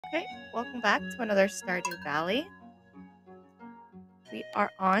Okay, welcome back to another Stardew Valley. We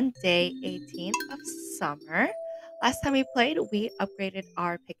are on day 18 of summer. Last time we played, we upgraded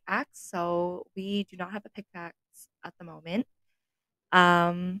our pickaxe, so we do not have a pickaxe at the moment.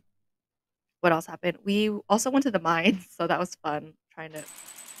 Um, what else happened? We also went to the mines, so that was fun trying to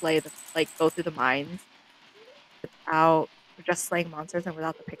go through the mines without just slaying monsters and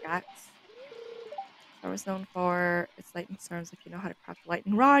without the pickaxe. I was known for its lightning storms. If you know how to craft a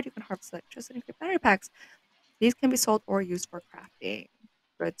lightning rod, you can harvest electricity and create battery packs. These can be sold or used for crafting.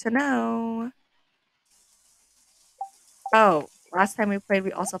 Good to know. Oh, last time we played,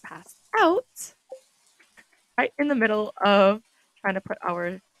 we also passed out right in the middle of trying to put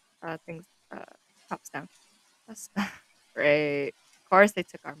our things crops down. That's great. Of course, they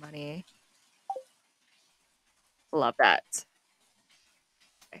took our money. Love that.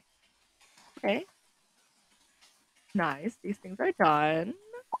 Okay. Okay. Nice. These things are done.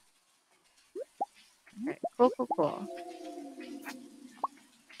 Okay. Cool. Cool. Cool.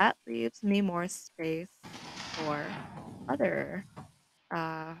 That leaves me more space for other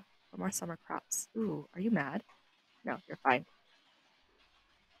for more summer crops. Ooh, are you mad? No, you're fine.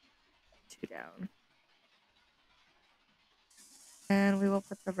 Two down. And we will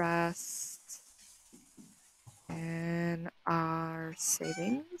put the rest in our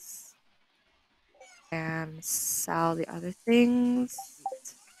savings and sell the other things.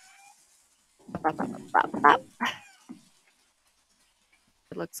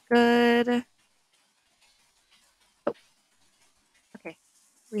 It looks good. Oh, okay.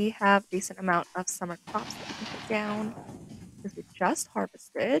 We have a decent amount of summer crops that we can put down because we just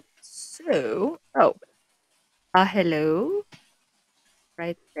harvested. So, hello,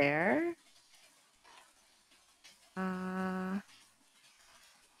 right there. Uh,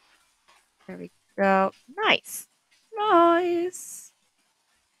 there we go. Nice. Nice.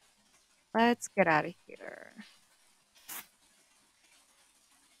 Let's get out of here.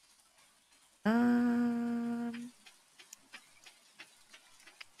 Um,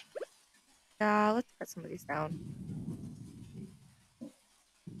 yeah, let's put some of these down.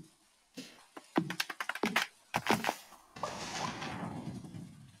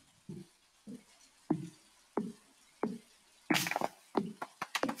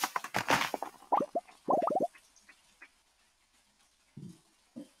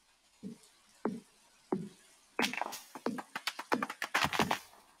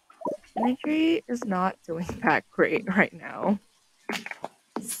 Energy is not doing that great right now.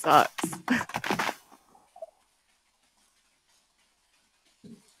 Sucks. I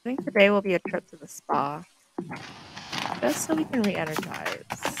think today will be a trip to the spa. Just so we can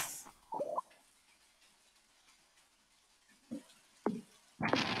re-energize.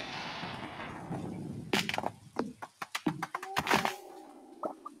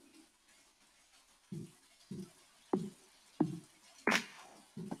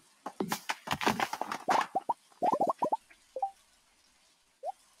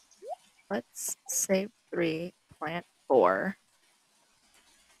 Let's save 3, plant 4.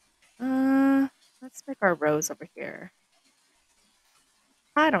 Let's make our rows over here.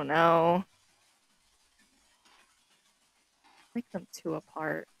 I don't know. Make them 2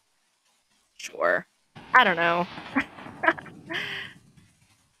 apart. Sure. I don't know.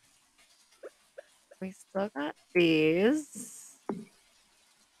 We still got these.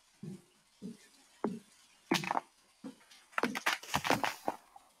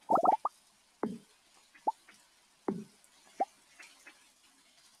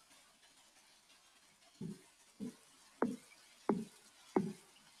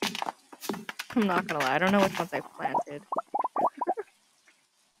 I'm not gonna lie, I don't know which ones I planted.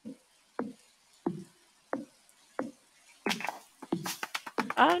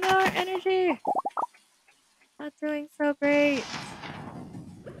 Oh no, our energy! Not doing so great.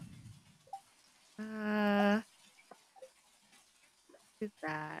 Do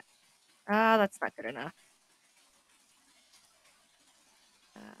that. That's not good enough.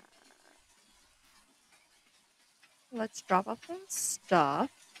 Let's drop off some stuff.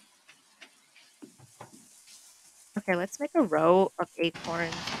 Okay, let's make a row of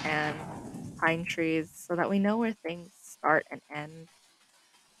acorns and pine trees so that we know where things start and end.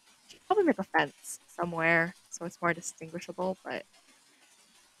 Should probably make a fence somewhere so it's more distinguishable, but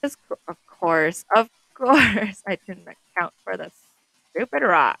just of course, I didn't account for the stupid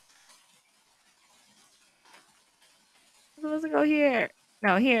rock. It's supposed to go here.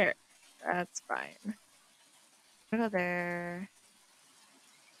 No, here. That's fine. Go there.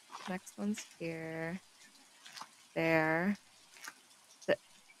 Next one's here. There.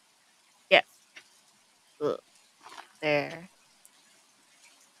 Yes. Ugh. There.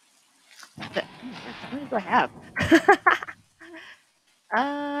 Oh my gosh, how many do I have?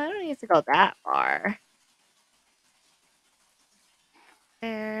 I don't need to go that far.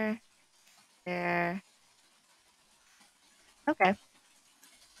 There, there. Okay.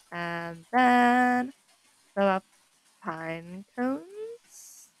 And then fill up pine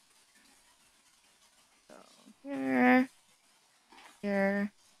cones. So here,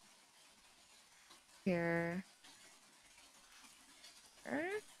 here, here, here.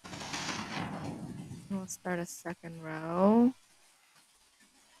 We'll start a second row.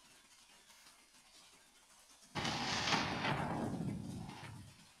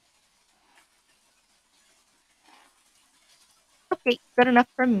 Okay, good enough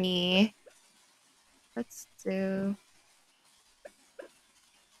for me. Let's do.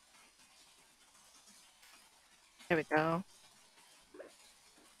 There we go.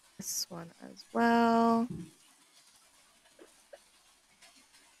 This one as well.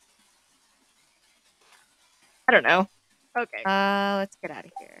 I don't know. Okay. Let's get out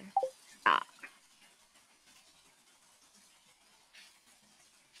of here. Ah.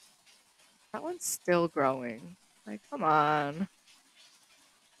 That one's still growing. Like, come on.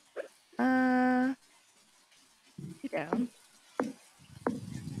 You down.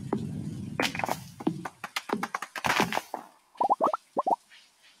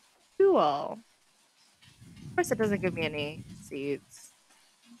 Cool. Of course, it doesn't give me any seeds.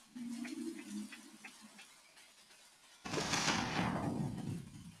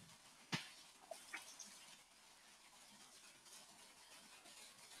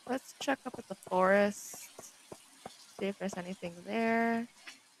 Let's check up at the forest. See if there's anything there.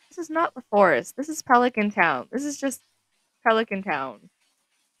 This is not the forest. This is Pelican Town. This is just Pelican Town.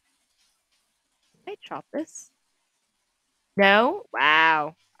 Can I chop this? No?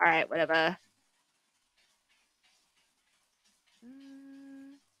 Wow. Alright, whatever.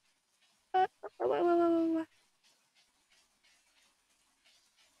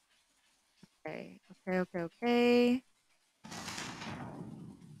 Okay, okay.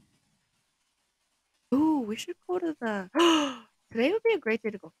 Ooh, we should go to the... Today would be a great day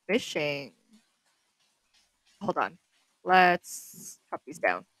to go fishing. Hold on. Let's chop these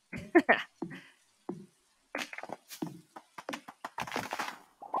down. Grab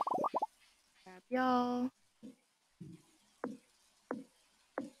y'all.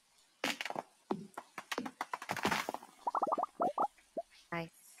 Nice.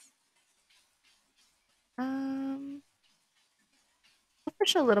 I'll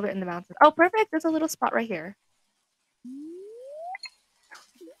fish a little bit in the mountains. Oh, perfect. There's a little spot right here.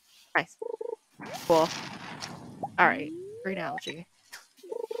 Nice. Cool. All right. Green algae.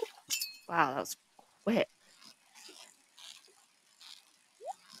 Wow, that was quick.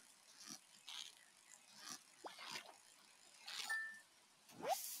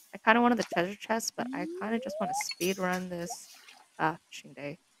 I kind of wanted the treasure chest, but I kind of just want to speed run this fishing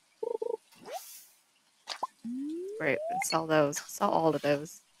day. Great. And sell those. Sell all of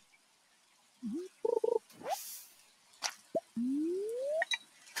those.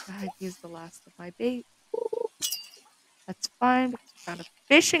 I used the last of my bait. That's fine because we found a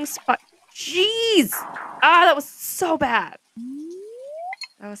fishing spot. Jeez! Ah, that was so bad.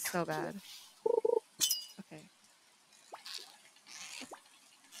 That was so bad. Okay.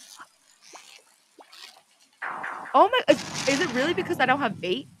 Oh my, is it really because I don't have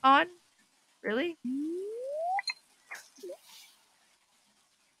bait on? Really?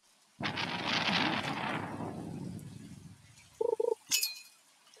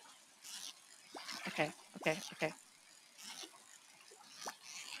 Okay.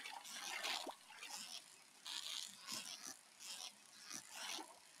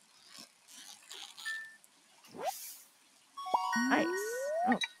 Nice.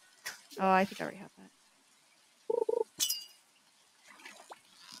 Oh. Oh, I think I already have that.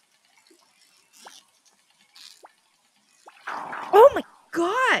 Oh my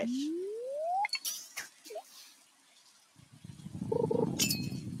gosh!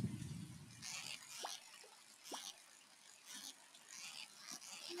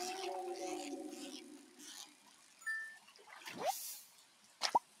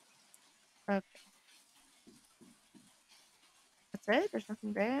 Okay. That's it? There's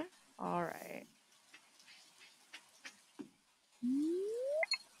nothing there? Alright.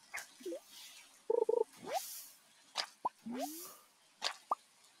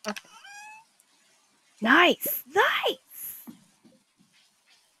 Okay. Nice!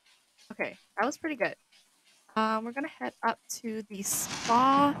 Okay, that was pretty good. We're gonna head up to the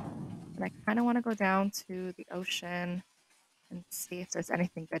spa, and I kind of want to go down to the ocean and see if there's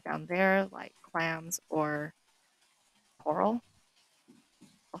anything good down there, like clams or coral.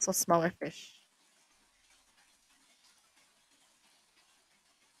 Also smaller fish.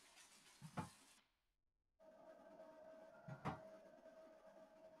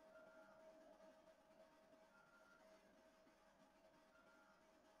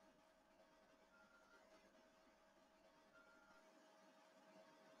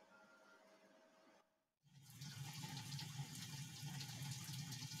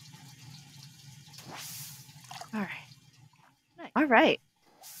 All right. Nice. All right.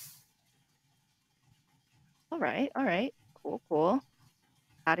 All right. All right. Cool. Cool.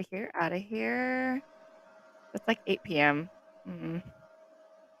 Out of here. Out of here. It's like 8 p.m. Mm.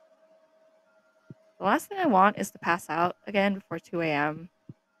 The last thing I want is to pass out again before 2 a.m.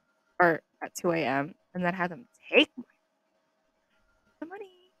 or at 2 a.m. and then have them take the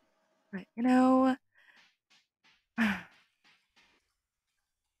money. But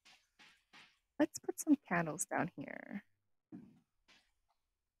let's put some candles down here.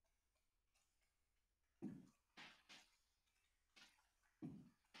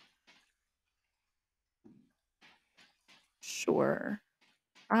 Sure.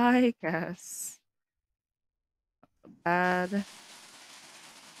 I guess. Bad.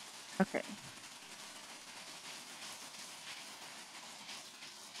 Okay.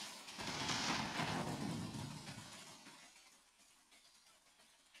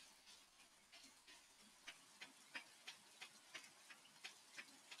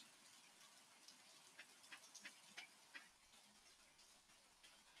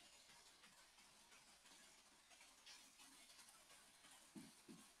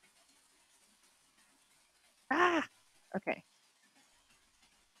 Ah! Okay.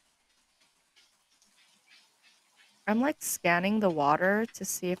 I'm like scanning the water to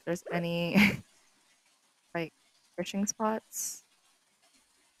see if there's any like fishing spots.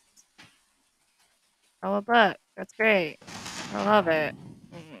 Oh, a buck. That's great. I love it.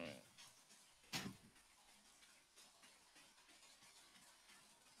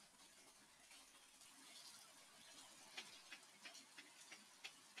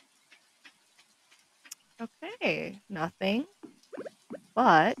 Okay. Nothing.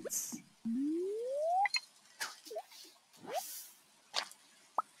 But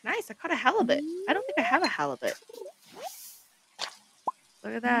nice. I caught a halibut. I don't think I have a halibut.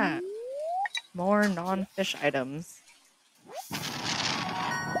 Look at that. More non-fish items.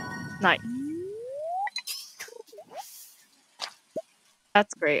 Nice.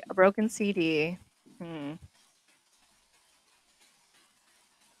 That's great. A broken CD.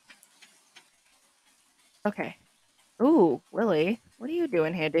 Okay. Ooh, Willie. What are you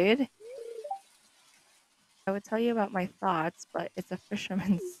doing here, dude? I would tell you about my thoughts, but it's a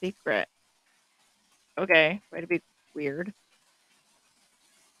fisherman's secret. Okay. Way to be weird.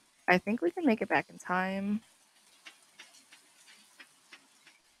 I think we can make it back in time.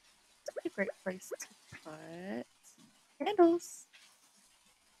 It's a great place to put candles.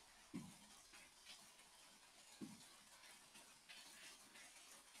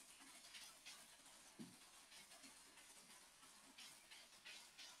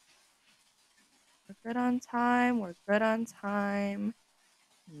 We're good on time. We're good on time.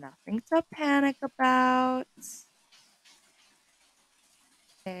 Nothing to panic about.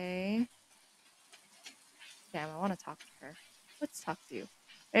 Okay. Damn, I want to talk to her. Let's talk to you.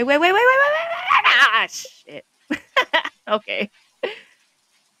 Wait. Ah, shit. Okay. All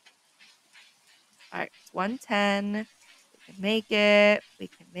right, it's 110. We can make it. We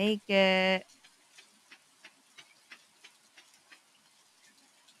can make it.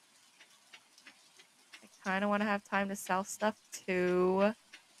 I kind of want to have time to sell stuff too.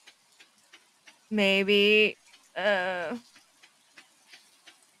 Maybe. Ah!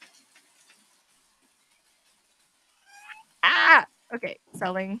 Okay,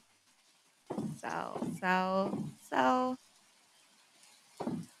 selling. Sell.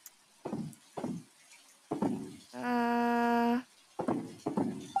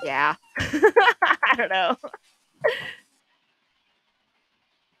 Yeah. I don't know.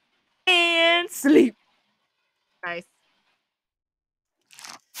 And sleep. Nice.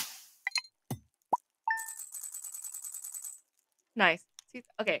 Nice.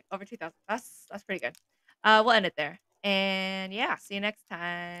 Okay, over 2,000. That's pretty good. We'll end it there. And yeah, see you next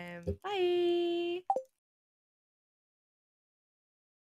time. Bye.